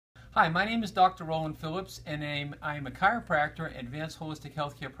Hi, my name is Dr. Roland Phillips, and I'm a chiropractor, advanced holistic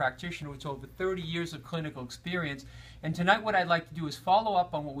healthcare practitioner with over 30 years of clinical experience. And tonight what I'd like to do is follow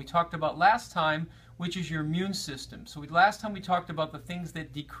up on what we talked about last time, which is your immune system. So last time we talked about the things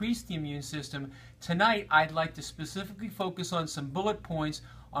that decrease the immune system. Tonight I'd like to specifically focus on some bullet points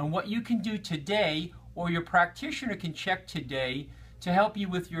on what you can do today or your practitioner can check today to help you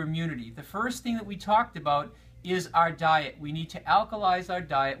with your immunity. The first thing that we talked about is our diet. We need to alkalize our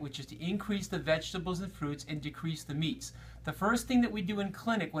diet, which is to increase the vegetables and fruits and decrease the meats. The first thing that we do in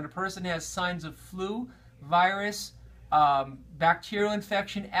clinic when a person has signs of flu, virus, bacterial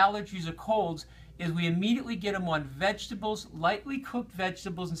infection, allergies, or colds is we immediately get them on vegetables, lightly cooked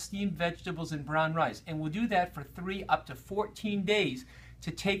vegetables and steamed vegetables and brown rice. And we'll do that for 3 up to 14 days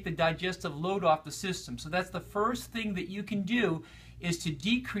to take the digestive load off the system. So that's the first thing that you can do, is to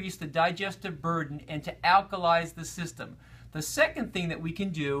decrease the digestive burden and to alkalize the system. The second thing that we can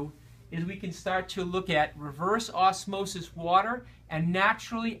do is we can start to look at reverse osmosis water and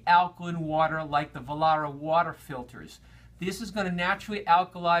naturally alkaline water like the Valera water filters. This is going to naturally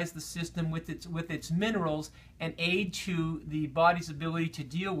alkalize the system with its minerals and aid to the body's ability to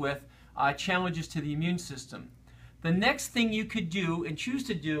deal with challenges to the immune system. The next thing you could do and choose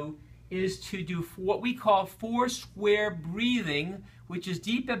to do is to do what we call 4-square breathing, which is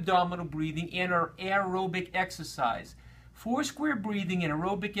deep abdominal breathing and aerobic exercise. 4-square breathing and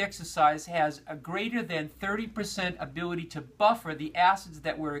aerobic exercise has a greater than 30% ability to buffer the acids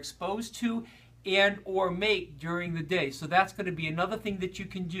that we're exposed to and or make during the day. So that's going to be another thing that you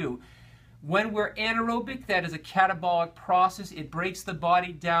can do. When we're anaerobic, that is a catabolic process. It breaks the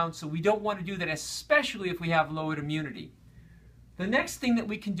body down, so we don't want to do that, especially if we have lowered immunity. The next thing that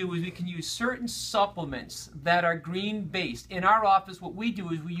we can do is we can use certain supplements that are green-based. In our office, what we do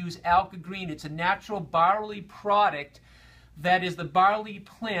is we use Alka Green. It's a natural barley product that is the barley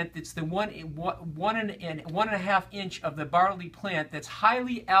plant. It's the one and a half inch of the barley plant that's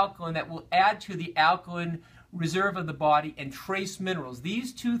highly alkaline, that will add to the alkaline reserve of the body and trace minerals.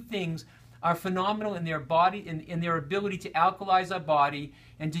 These two things are phenomenal in their body, in their ability to alkalize our body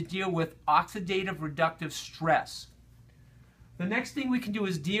and to deal with oxidative reductive stress. The next thing we can do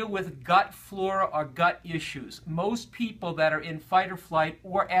is deal with gut flora or gut issues. Most people that are in fight or flight,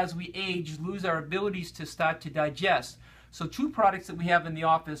 or as we age, lose our abilities to start to digest. So 2 products that we have in the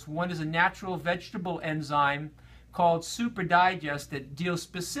office, one is a natural vegetable enzyme called Super Digest that deals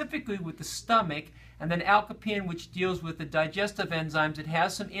specifically with the stomach, and then Alkapan, which deals with the digestive enzymes. It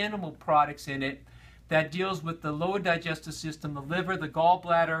has some animal products in it that deals with the lower digestive system, the liver, the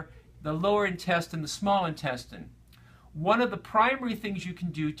gallbladder, the lower intestine, the small intestine. One of the primary things you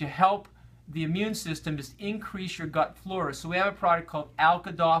can do to help the immune system is increase your gut flora. So we have a product called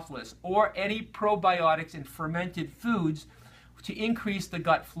Alkadophilus, or any probiotics in fermented foods to increase the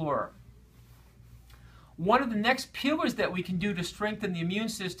gut flora. One of the next pillars that we can do to strengthen the immune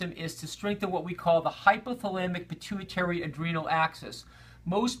system is to strengthen what we call the hypothalamic pituitary adrenal axis.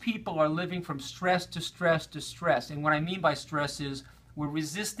 Most people are living from stress to stress to stress, and what I mean by stress is we're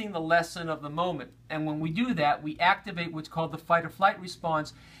resisting the lesson of the moment. And when we do that, we activate what's called the fight or flight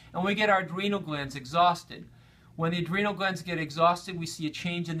response, and we get our adrenal glands exhausted. When the adrenal glands get exhausted, we see a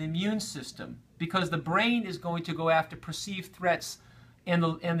change in the immune system, because the brain is going to go after perceived threats in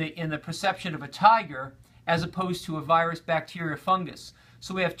the perception of a tiger as opposed to a virus, bacteria, fungus.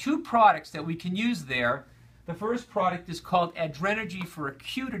 So we have 2 products that we can use there. The first product is called Adrenergy for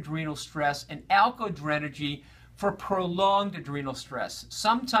acute adrenal stress and Alka-Adrenergy for prolonged adrenal stress.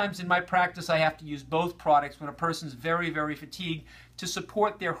 Sometimes in my practice I have to use both products when a person's very, very fatigued to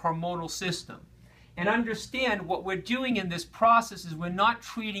support their hormonal system. And understand what we're doing in this process is we're not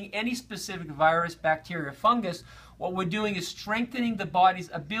treating any specific virus, bacteria, fungus. What we're doing is strengthening the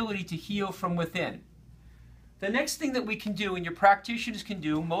body's ability to heal from within. The next thing that we can do, and your practitioners can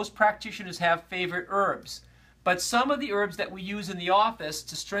do, most practitioners have favorite herbs, but some of the herbs that we use in the office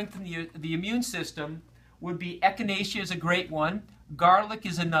to strengthen the immune system would be echinacea is a great one, garlic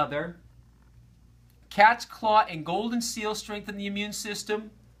is another, cat's claw and golden seal strengthen the immune system,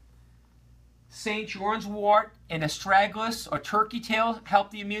 St. John's wort and astragalus or turkey tail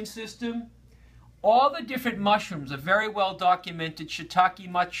help the immune system. All the different mushrooms are very well documented. Shiitake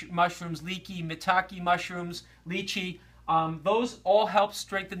mushrooms, leeki, maitake mushrooms, lychee, those all help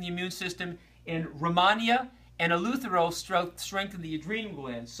strengthen the immune system. And Rehmannia and eleuthero strengthen the adrenal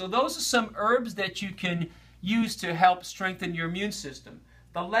glands. So those are some herbs that you can use to help strengthen your immune system.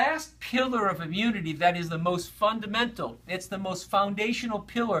 The last pillar of immunity that is the most fundamental, it's the most foundational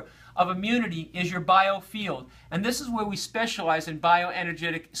pillar of immunity, is your biofield. And this is where we specialize in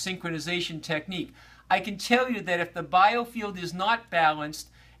bioenergetic synchronization technique. I can tell you that if the biofield is not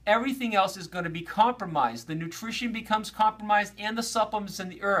balanced everything else is going to be compromised. The nutrition becomes compromised and the supplements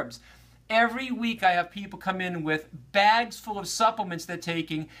and the herbs. Every week I have people come in with bags full of supplements they're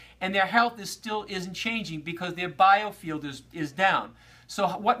taking, and their health still isn't changing because their biofield is down. So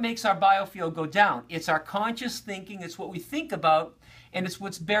what makes our biofield go down? It's our conscious thinking, it's what we think about, and it's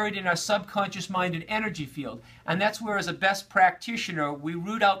what's buried in our subconscious mind and energy field. And that's where, as a best practitioner, we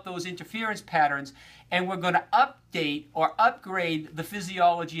root out those interference patterns, and we're going to update or upgrade the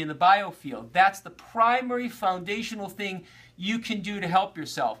physiology in the biofield. That's the primary foundational thing you can do to help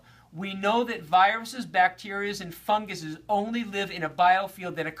yourself. We know that viruses, bacteria, and funguses only live in a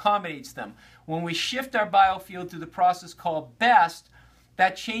biofield that accommodates them. When we shift our biofield through the process called BEST,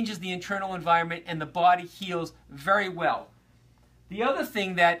 that changes the internal environment and the body heals very well. The other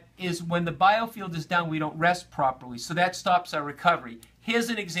thing that is, when the biofield is down, we don't rest properly, so that stops our recovery. Here's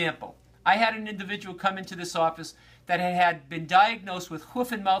an example. I had an individual come into this office that had been diagnosed with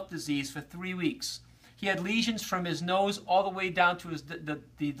hoof and mouth disease for 3 weeks. He had lesions from his nose all the way down to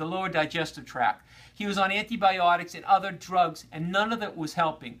the lower digestive tract. He was on antibiotics and other drugs, and none of it was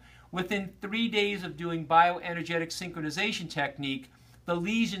helping. Within 3 days of doing bioenergetic synchronization technique, the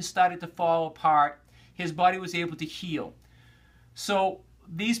lesions started to fall apart. His body was able to heal. So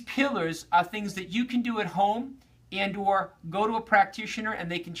these pillars are things that you can do at home, and or go to a practitioner and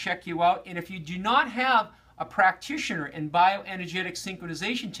they can check you out. And if you do not have a practitioner in bioenergetic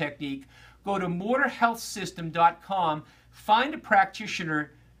synchronization technique, go to mortarhealthsystem.com, find a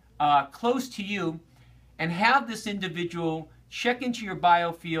practitioner close to you, and have this individual check into your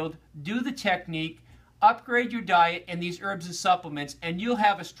biofield, do the technique, upgrade your diet and these herbs and supplements, and you'll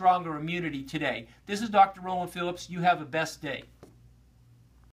have a stronger immunity today. This is Dr. Roland Phillips. You have a best day.